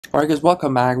Alright guys,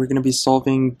 welcome back. We're going to be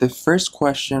solving the first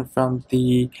question from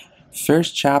the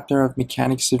first chapter of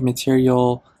Mechanics of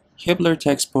Material, Hibbeler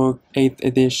textbook, 8th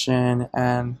edition.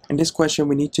 And in this question,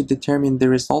 we need to determine the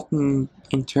resultant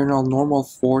internal normal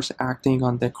force acting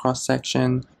on the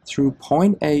cross-section through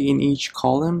point A in each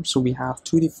column. So we have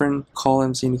two different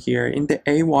columns in here. In the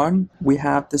A1, we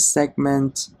have the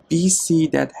segment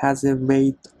BC that has a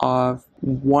weight of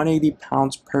 180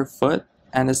 pounds per foot,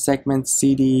 and the segment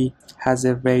CD has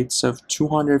a weight of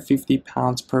 250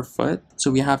 pounds per foot. So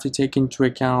we have to take into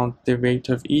account the weight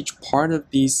of each part of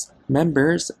these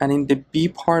members. And in the B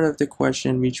part of the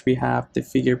question, which we have the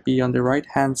figure B on the right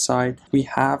hand side, we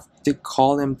have the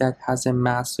column that has a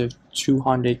mass of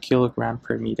 200 kilogram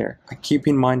per meter. Keep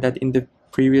in mind that in the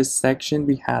previous section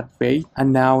we had weight,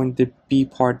 and now in the B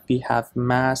part we have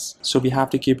mass. So we have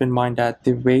to keep in mind that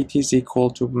the weight is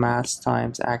equal to mass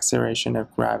times acceleration of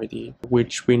gravity,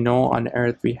 which we know on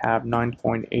Earth we have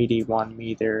 9.81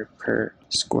 meter per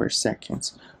square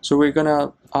seconds. So we're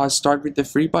gonna start with the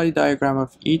free body diagram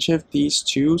of each of these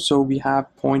two. So we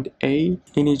have point A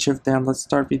in each of them. Let's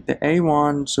start with the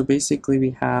A1. So basically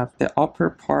we have the upper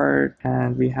part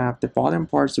and we have the bottom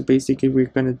part. So basically we're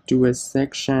gonna do a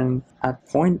section at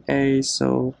point A.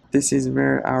 So this is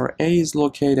where our A is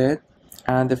located.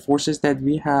 And the forces that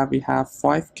we have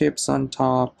 5 kips on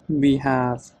top, we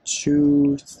have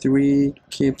 3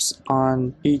 kips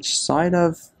on each side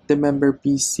of the member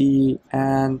BC,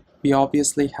 and we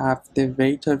obviously have the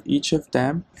weight of each of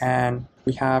them, and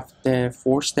we have the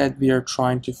force that we are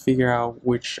trying to figure out,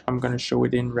 which I'm going to show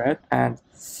it in red. And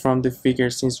from the figure,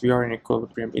 since we are in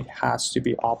equilibrium, it has to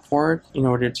be upward in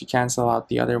order to cancel out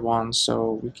the other one,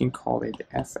 so we can call it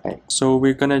FA. So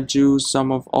we're gonna do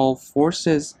sum of all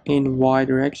forces in y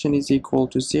direction is equal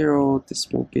to 0. This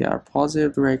will be our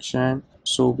positive direction.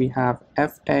 So we have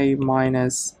FA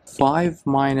minus 5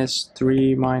 minus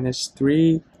 3 minus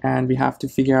 3, and we have to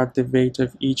figure out the weight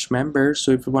of each member. So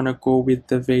if we want to go with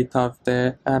the weight of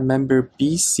the member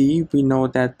BC, we know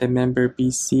that the member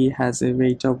BC has a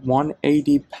weight of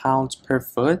 180 pounds per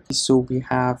foot. So we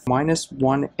have minus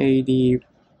 180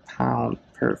 pound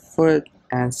per foot.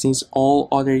 And since all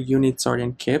other units are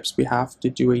in kips, we have to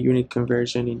do a unit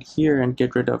conversion in here and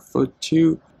get rid of foot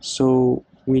too. So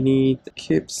we need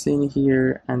kips in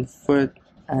here and foot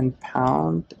and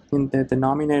pound. In the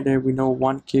denominator, we know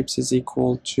 1 kips is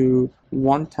equal to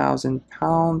 1,000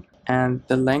 pound, and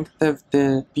the length of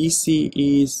the BC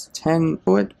is 10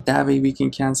 foot. That way we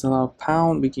can cancel out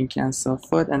pound, we can cancel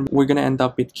foot, and we're gonna end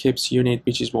up with kips unit,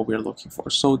 which is what we're looking for.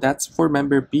 So that's for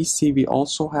member BC. We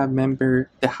also have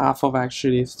member, the half of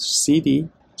actually CD.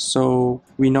 So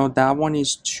we know that one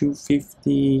is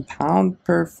 250 pound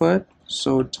per foot.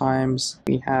 So times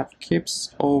we have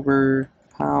kips over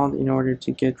pound in order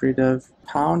to get rid of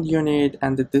pound unit,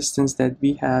 and the distance that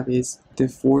we have is the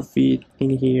 4 feet in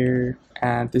here,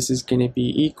 and this is going to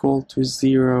be equal to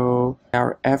 0.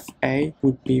 Our FA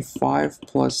would be 5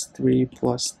 plus 3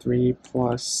 plus 3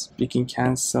 plus, we can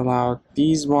cancel out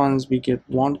these ones, we get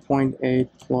 1.8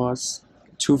 plus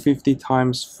 250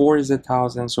 times 4 is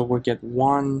 1,000, so we'll get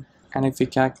 1. And if we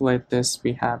calculate this,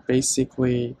 we have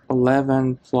basically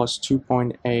 11 plus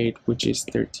 2.8, which is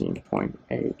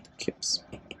 13.8 kips.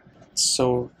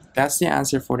 So that's the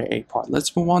answer for the A part.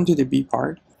 Let's move on to the B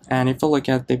part. And if we look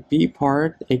at the B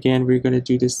part, again, we're going to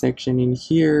do this section in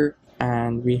here.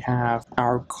 And we have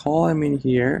our column in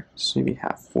here. So we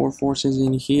have 4 forces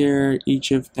in here. Each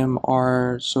of them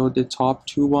are, so the top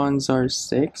 2 ones are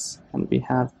 6. And we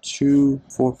have 2,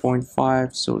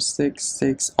 4.5, so 6,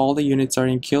 6. All the units are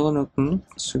in kilonewton.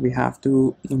 So we have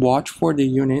to watch for the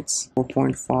units.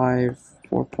 4.5,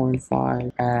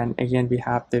 4.5. And again, we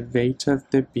have the weight of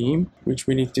the beam, which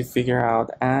we need to figure out,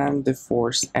 and the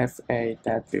force FA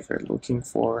that we were looking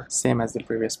for, same as the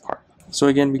previous part. So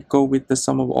again, we go with the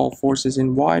sum of all forces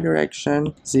in y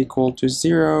direction is equal to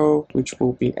 0, which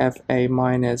will be FA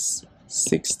minus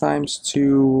 6 times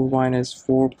 2 minus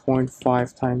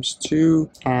 4.5 times 2.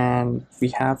 And we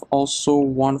have also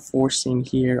one force in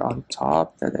here on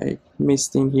top that I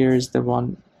missed in here, is the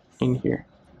one in here.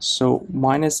 So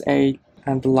minus 8.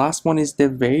 And the last one is the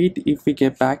weight. If we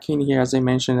get back in here, as I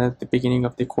mentioned at the beginning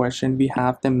of the question, we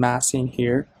have the mass in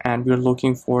here and we're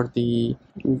looking for the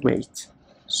weight.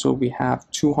 So we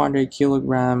have 200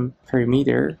 kilogram per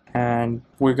meter, and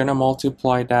we're gonna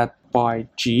multiply that by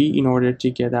G in order to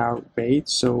get our weight.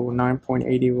 So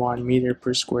 9.81 meter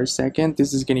per square second.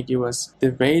 This is gonna give us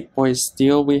the weight, but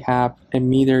still we have a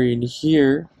meter in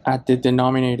here at the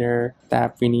denominator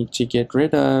that we need to get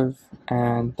rid of,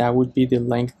 and that would be the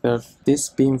length of this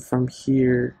beam from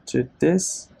here to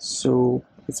this. So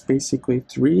it's basically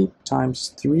 3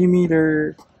 times 3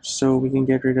 meter So we can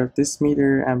get rid of this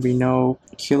meter, and we know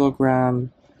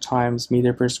kilogram times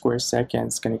meter per square second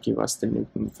is going to give us the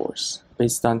Newton force.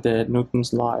 Based on the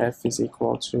Newton's law, F is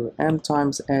equal to m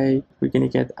times A. We're going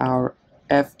to get our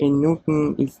F in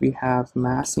Newton if we have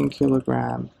mass in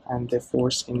kilogram and the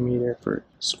force in meter per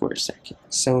square second.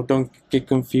 So don't get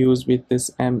confused with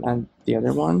this m and the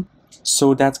other one.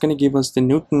 So that's going to give us the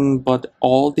Newton, but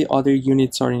all the other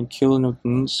units are in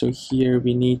kilonewton. So here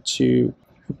we need to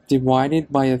divide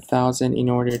it by 1,000 in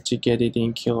order to get it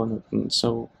in kilonewton.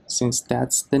 So since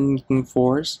that's the Newton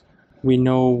force, we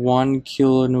know 1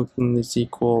 kilonewton is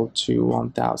equal to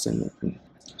 1,000 Newton.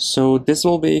 So this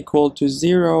will be equal to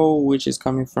 0, which is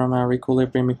coming from our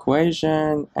equilibrium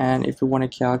equation. And if we want to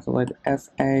calculate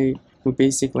FA, we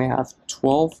basically have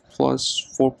 12 plus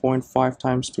 4.5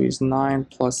 times 2 is 9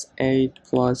 plus 8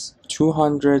 plus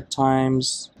 200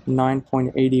 times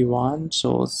 9.81.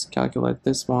 So let's calculate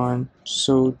this one.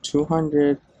 So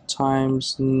 200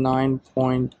 times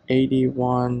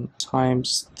 9.81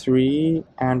 times 3,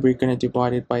 and we're going to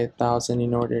divide it by 1,000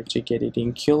 in order to get it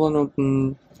in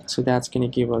kilonewton. So that's going to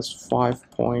give us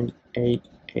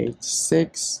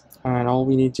 5.886, and all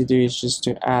we need to do is just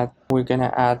to add, we're going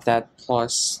to add that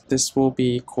plus, this will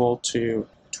be equal to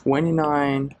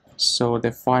 29. So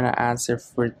the final answer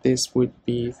for this would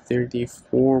be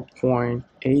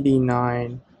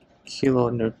 34.89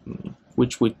 kilonewton,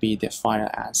 which would be the final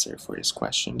answer for this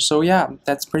question. So yeah,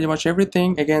 that's pretty much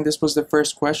everything. Again, this was the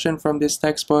first question from this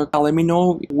textbook. Let me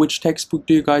know which textbook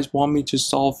do you guys want me to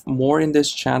solve more in this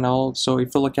channel. So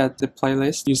if you look at the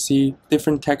playlist, you see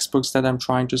different textbooks that I'm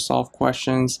trying to solve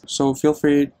questions. So feel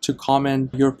free to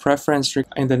comment your preference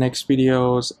in the next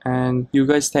videos, and you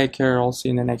guys take care. I'll see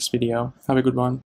you in the next video. Have a good one.